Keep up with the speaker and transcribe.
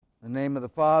In the name of the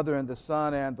Father, and the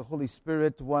Son, and the Holy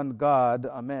Spirit, one God.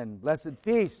 Amen. Blessed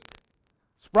feast.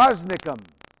 Spraznikum.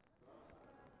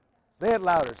 Say it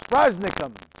louder.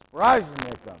 Spraznikum.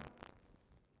 Spraznikum.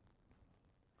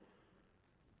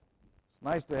 It's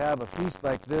nice to have a feast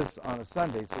like this on a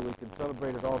Sunday so we can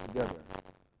celebrate it all together.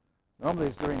 Normally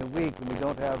it's during the week and we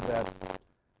don't have that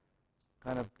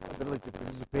kind of ability to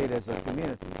participate as a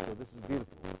community, so this is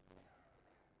beautiful.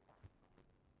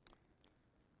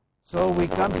 So we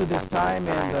come to this time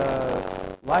in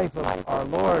the life of our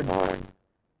Lord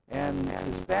and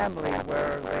His family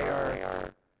where they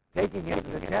are taking Him to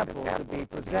the temple to be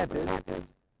presented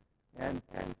and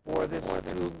for this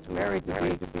to Mary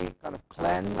to be kind of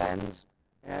cleansed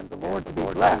and the Lord to be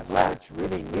blessed, which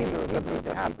really neither of them need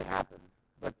to happen.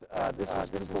 But this is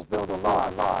to fulfill the law.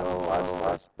 So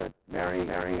us that Mary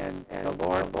and the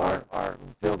Lord are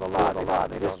fulfill the law.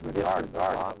 They disregard the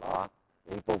law.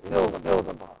 They fulfill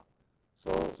the law.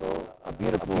 So a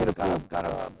beautiful kind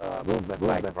of movement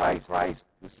like Christ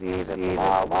to see that the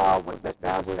law was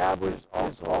established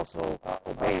also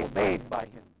obeyed by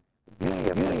Him.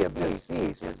 The beauty of this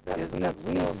feast is that we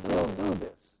still do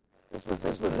this. This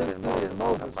was in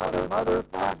Moses' mother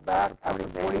back after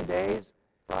 40 days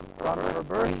from her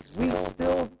birth. We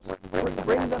still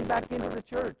bring them back into the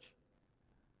church.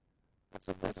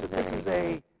 This is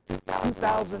a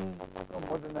 2,000, no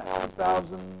more than that,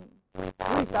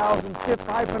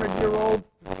 3,500-year-old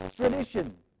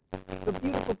tradition. It's a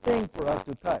beautiful thing for us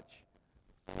to touch.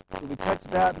 So we touch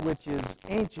that which is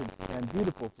ancient and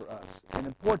beautiful for us and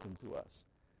important to us.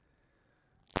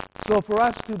 So for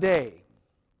us today,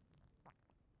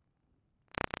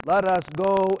 let us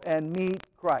go and meet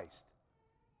Christ.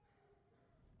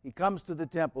 He comes to the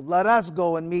temple. Let us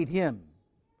go and meet Him.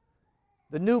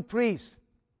 The new priest,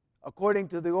 according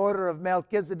to the order of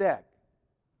Melchizedek.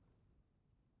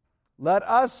 Let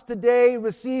us today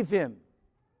receive Him.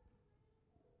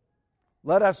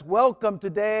 Let us welcome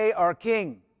today our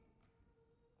King.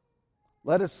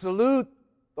 Let us salute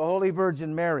the Holy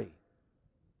Virgin Mary.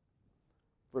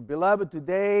 For, beloved,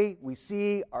 today we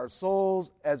see our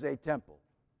souls as a temple.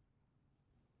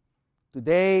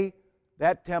 Today,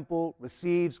 that temple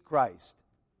receives Christ.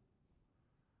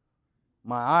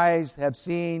 My eyes have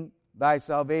seen thy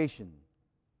salvation,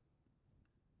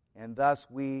 and thus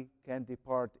we can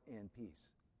depart in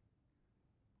peace.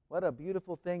 What a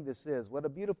beautiful thing this is. What a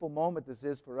beautiful moment this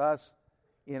is for us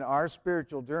in our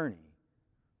spiritual journey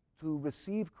to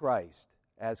receive Christ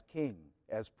as King,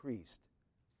 as priest,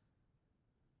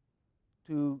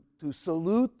 to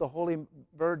salute the Holy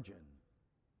Virgin,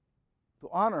 to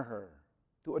honor her,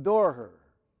 to adore her.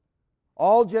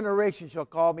 All generations shall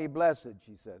call me blessed,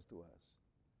 she says to us.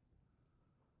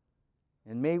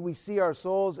 And may we see our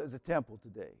souls as a temple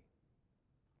today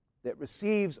that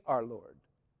receives our Lord,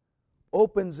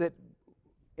 opens it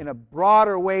in a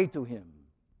broader way to Him,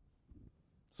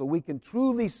 so we can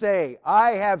truly say,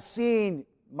 I have seen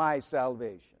my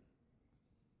salvation.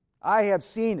 I have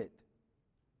seen it.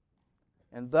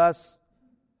 And thus,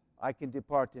 I can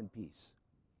depart in peace.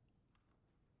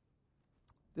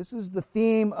 This is the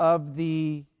theme of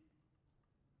the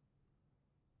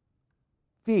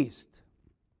feast.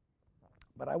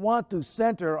 But I want to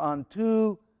center on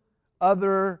two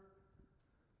other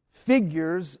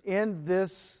figures in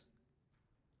this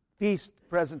feast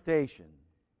presentation.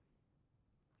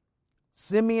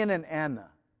 Simeon and Anna.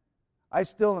 I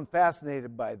still am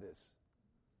fascinated by this.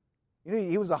 You know,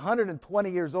 he was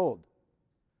 120 years old.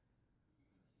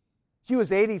 She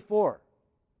was 84.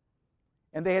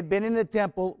 And they had been in the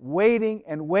temple waiting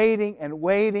and waiting and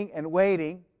waiting and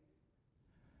waiting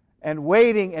and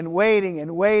waiting and waiting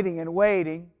and waiting and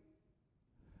waiting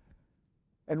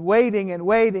and waiting and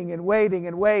waiting and waiting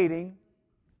and waiting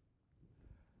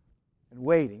and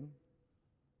waiting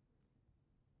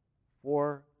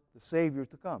for the Savior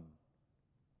to come.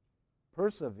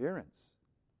 Perseverance.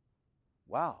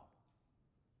 Wow.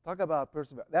 Talk about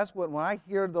perseverance. That's what, when I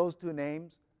hear those two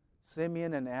names,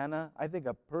 Simeon and Anna, I think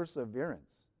of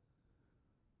perseverance.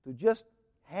 To just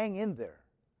hang in there.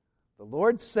 The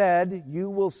Lord said, you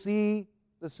will see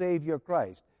the Savior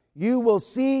Christ. You will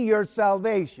see your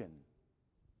salvation.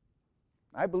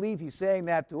 I believe He's saying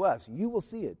that to us. You will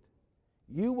see it.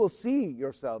 You will see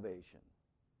your salvation.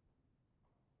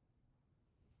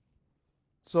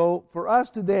 So for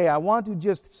us today, I want to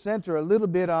just center a little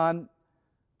bit on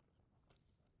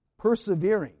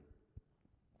persevering.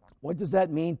 What does that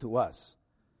mean to us?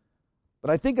 But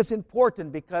I think it's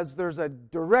important because there's a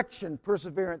direction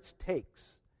perseverance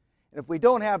takes. And if we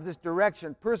don't have this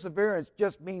direction, perseverance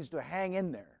just means to hang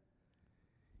in there.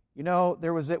 You know,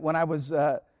 when I was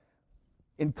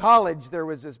in college, there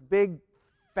was this big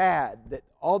fad that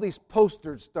all these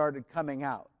posters started coming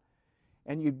out.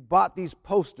 And you bought these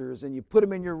posters and you put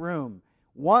them in your room.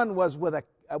 One was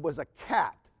a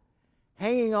cat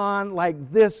hanging on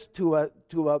like this to a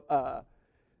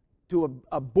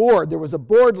board. There was a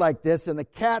board like this, and the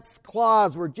cat's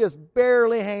claws were just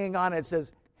barely hanging on. It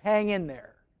says, "Hang in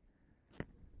there."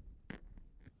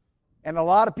 And a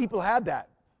lot of people had that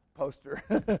poster.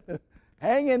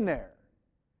 Hang in there.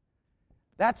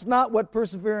 That's not what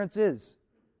perseverance is.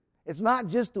 It's not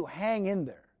just to hang in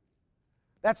there.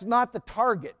 That's not the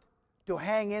target, to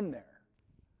hang in there.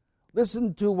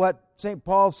 Listen to what St.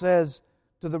 Paul says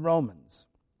to the Romans.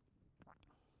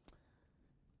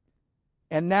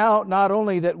 And now, not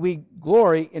only that we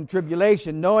glory in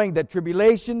tribulation, knowing that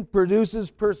tribulation produces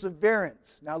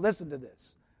perseverance. Now listen to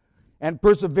this. And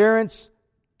perseverance,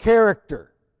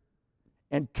 character.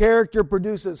 And character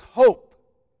produces hope.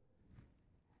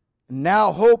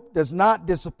 Now hope does not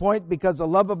disappoint, because the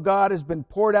love of God has been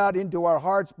poured out into our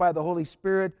hearts by the Holy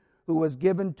Spirit who was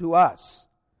given to us.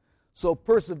 So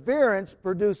perseverance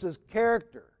produces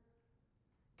character.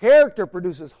 Character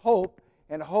produces hope,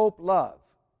 and hope love.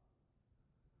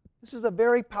 This is a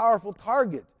very powerful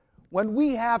target. When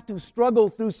we have to struggle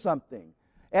through something,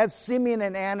 as Simeon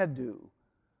and Anna do,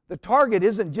 the target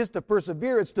isn't just to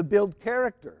persevere, it's to build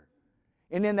character.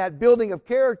 And in that building of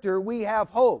character, we have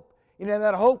hope. And in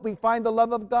that hope, we find the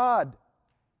love of God.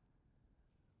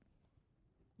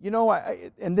 You know,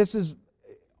 and this is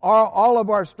all of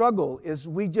our struggle, is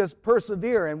we just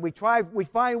persevere, and we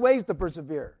find ways to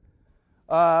persevere.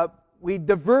 We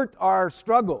divert our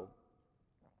struggle.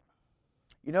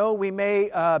 You know, we may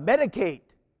medicate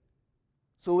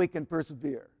so we can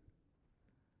persevere.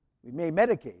 We may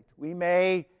medicate. We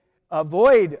may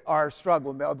avoid our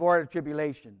struggle, avoid our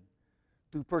tribulation,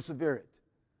 to persevere it,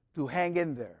 to hang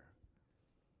in there.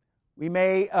 We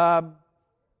may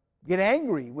get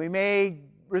angry. We may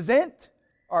resent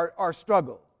our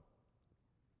struggle,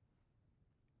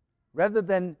 rather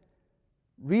than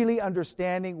really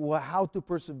understanding how to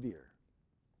persevere.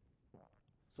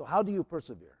 So how do you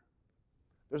persevere?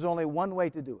 There's only one way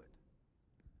to do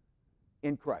it.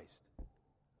 In Christ.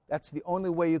 That's the only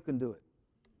way you can do it.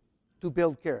 To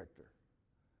build character.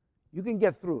 You can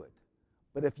get through it.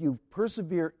 But if you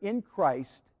persevere in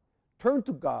Christ, turn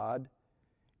to God,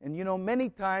 and you know, many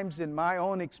times in my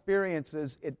own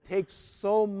experiences, it takes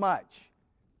so much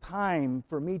time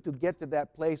for me to get to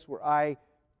that place where I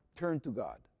turn to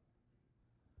God.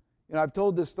 You know, I've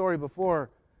told this story before,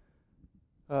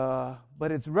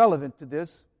 but it's relevant to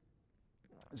this.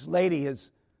 This lady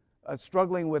is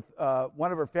struggling with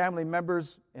one of her family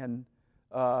members, and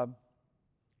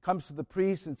comes to the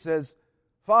priest and says,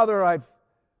 "Father, I've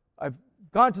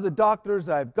gone to the doctors,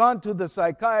 I've gone to the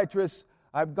psychiatrists,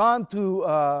 I've gone to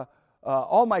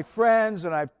all my friends,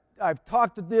 and I've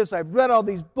talked to this, I've read all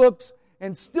these books,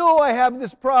 and still I have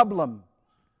this problem."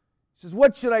 She says,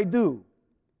 "What should I do?"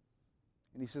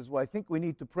 And he says, "Well, I think we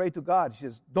need to pray to God." She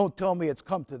says, "Don't tell me it's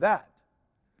come to that."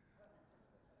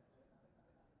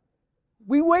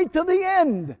 We wait till the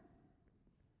end.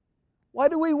 Why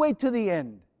do we wait till the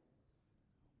end?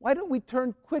 Why don't we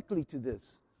turn quickly to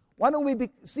this? Why don't we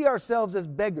see ourselves as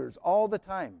beggars all the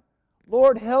time?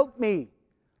 Lord, help me.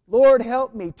 Lord,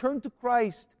 help me. Turn to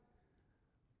Christ.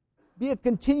 Be a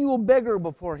continual beggar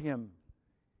before Him.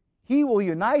 He will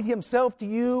unite Himself to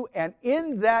you, and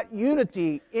in that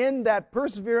unity, in that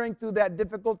persevering through that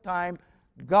difficult time,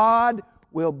 God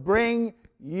will bring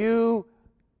you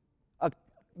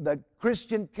the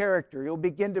Christian character. He'll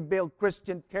begin to build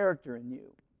Christian character in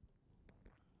you.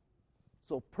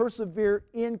 So persevere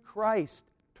in Christ.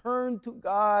 Turn to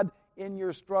God in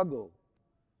your struggle.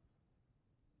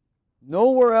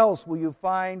 Nowhere else will you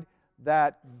find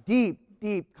that deep,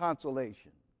 deep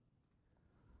consolation.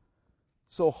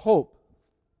 So hope.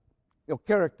 You know,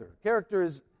 character. Character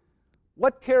is,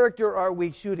 what character are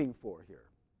we shooting for here?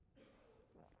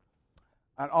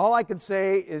 And all I can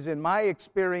say is, in my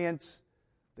experience,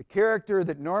 the character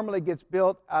that normally gets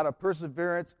built out of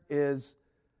perseverance is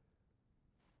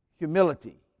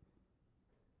humility.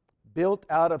 Built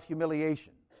out of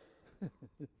humiliation.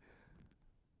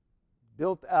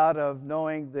 Built out of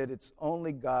knowing that it's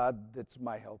only God that's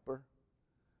my helper.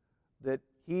 That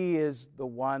He is the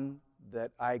one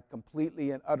that I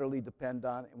completely and utterly depend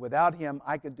on. And without Him,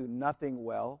 I could do nothing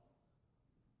well.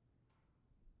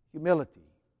 Humility.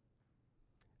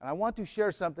 And I want to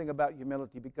share something about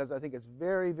humility because I think it's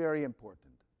very, very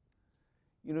important.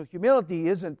 You know, humility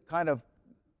isn't kind of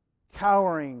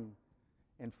cowering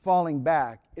and falling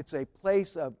back. It's a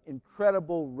place of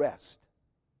incredible rest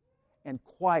and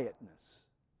quietness.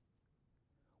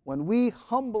 When we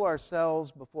humble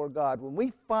ourselves before God, when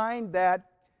we find that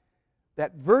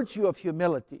that virtue of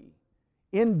humility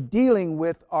in dealing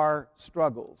with our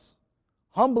struggles,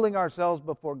 humbling ourselves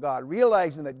before God,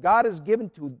 realizing that God has given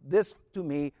this to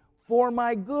me for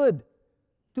my good,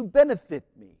 to benefit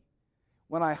me.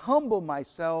 When I humble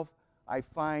myself, I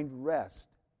find rest.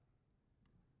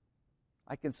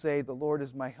 I can say, the Lord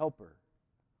is my helper.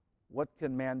 What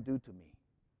can man do to me?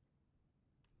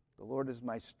 The Lord is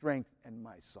my strength and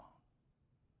my song.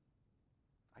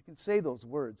 I can say those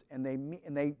words, and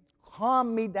they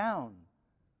calm me down.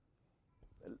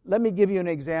 Let me give you an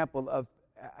example of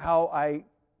how I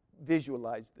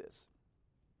visualize this.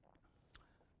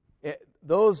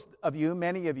 Those of you,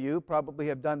 many of you, probably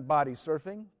have done body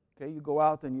surfing. Okay, you go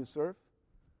out and you surf.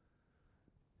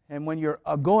 And when you're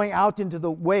going out into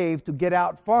the wave to get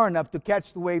out far enough to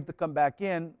catch the wave to come back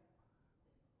in,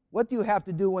 what do you have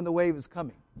to do when the wave is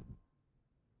coming?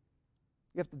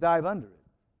 You have to dive under it.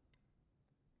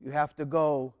 You have to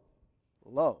go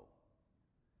low.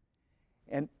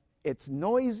 And it's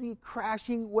noisy,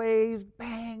 crashing waves,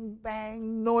 bang,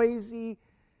 bang, noisy.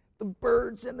 The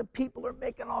birds and the people are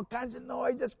making all kinds of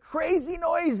noise. It's crazy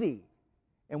noisy.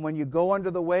 And when you go under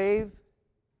the wave,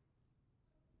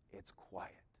 it's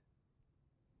quiet.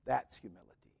 That's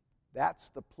humility. That's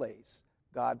the place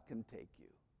God can take you.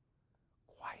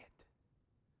 Quiet.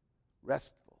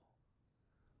 Restful.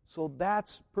 So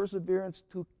that's perseverance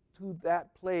to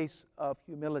that place of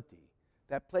humility,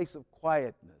 that place of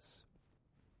quietness.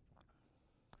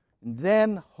 And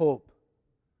then hope.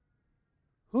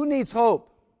 Who needs hope?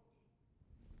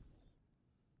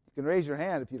 You can raise your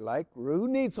hand if you like. Who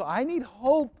needs hope? I need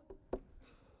hope.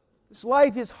 This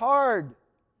life is hard.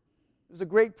 There's a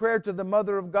great prayer to the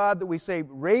Mother of God that we say,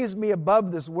 raise me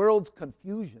above this world's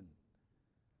confusion.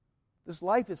 This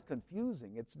life is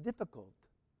confusing. It's difficult.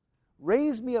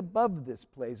 Raise me above this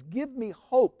place. Give me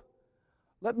hope.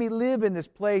 Let me live in this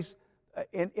place,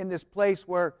 in this place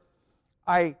where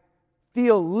I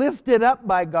feel lifted up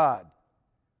by God,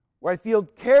 where I feel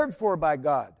cared for by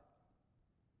God.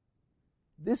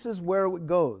 This is where it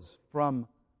goes from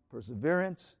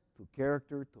perseverance to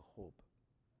character to hope.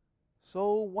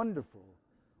 So wonderful.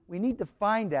 We need to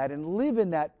find that and live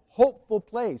in that hopeful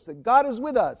place, that God is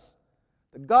with us,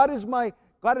 that God is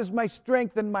my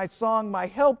strength and my song, my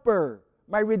helper,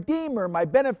 my redeemer, my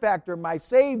benefactor, my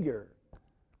savior.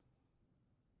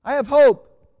 I have hope.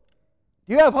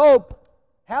 Do you have hope?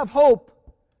 Have hope.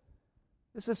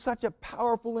 This is such a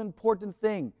powerful, important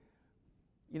thing.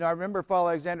 You know, I remember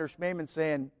Father Alexander Schmemann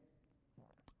saying,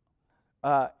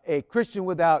 a Christian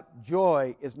without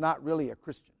joy is not really a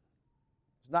Christian.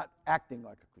 It's not acting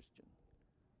like a Christian.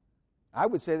 I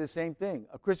would say the same thing.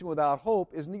 A Christian without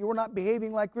hope is you're not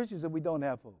behaving like Christians if we don't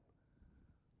have hope.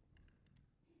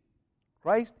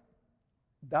 Christ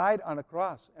died on a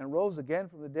cross and rose again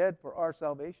from the dead for our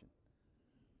salvation.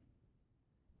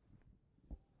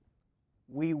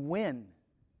 We win.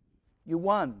 You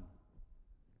won.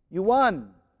 You won.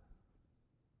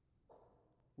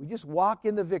 We just walk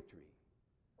in the victory.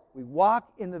 We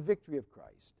walk in the victory of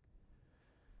Christ.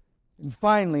 And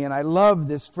finally, and I love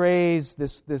this phrase,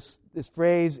 this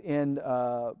phrase in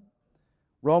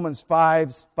Romans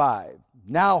 5:5.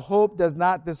 Now hope does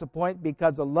not disappoint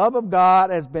because the love of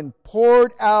God has been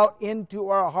poured out into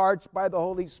our hearts by the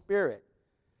Holy Spirit.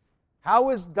 How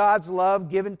is God's love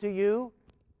given to you?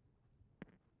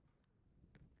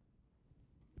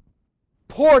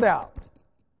 Poured out.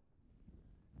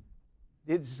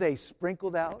 Did it say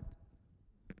sprinkled out?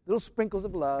 Little sprinkles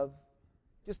of love.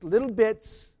 Just little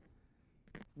bits.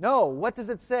 No, what does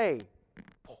it say?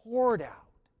 Poured out.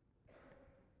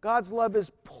 God's love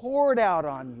is poured out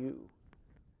on you.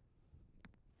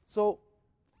 So,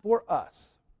 for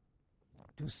us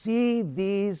to see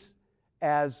these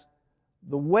as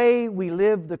the way we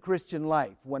live the Christian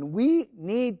life, when we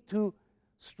need to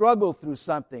struggle through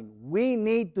something, we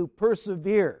need to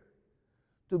persevere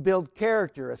to build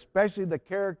character, especially the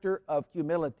character of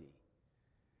humility.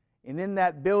 And in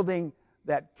that building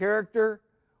that character,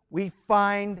 we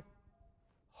find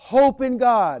hope in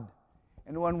God.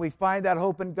 And when we find that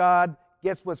hope in God,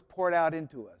 guess what's poured out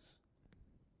into us?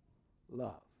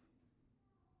 Love.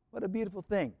 What a beautiful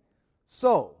thing.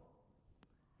 So,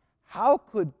 how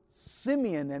could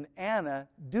Simeon and Anna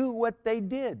do what they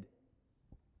did?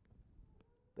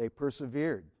 They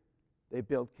persevered. They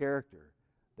built character.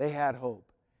 They had hope.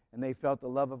 And they felt the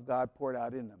love of God poured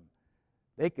out in them.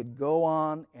 They could go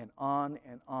on and on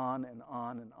and on and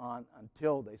on and on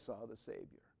until they saw the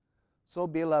Savior. So,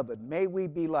 beloved, may we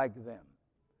be like them.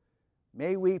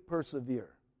 May we persevere.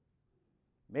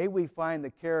 May we find the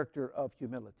character of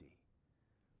humility.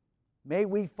 May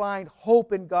we find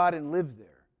hope in God and live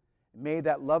there. May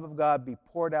that love of God be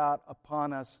poured out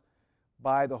upon us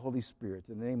by the Holy Spirit.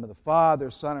 In the name of the Father,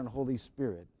 Son, and Holy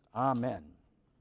Spirit. Amen.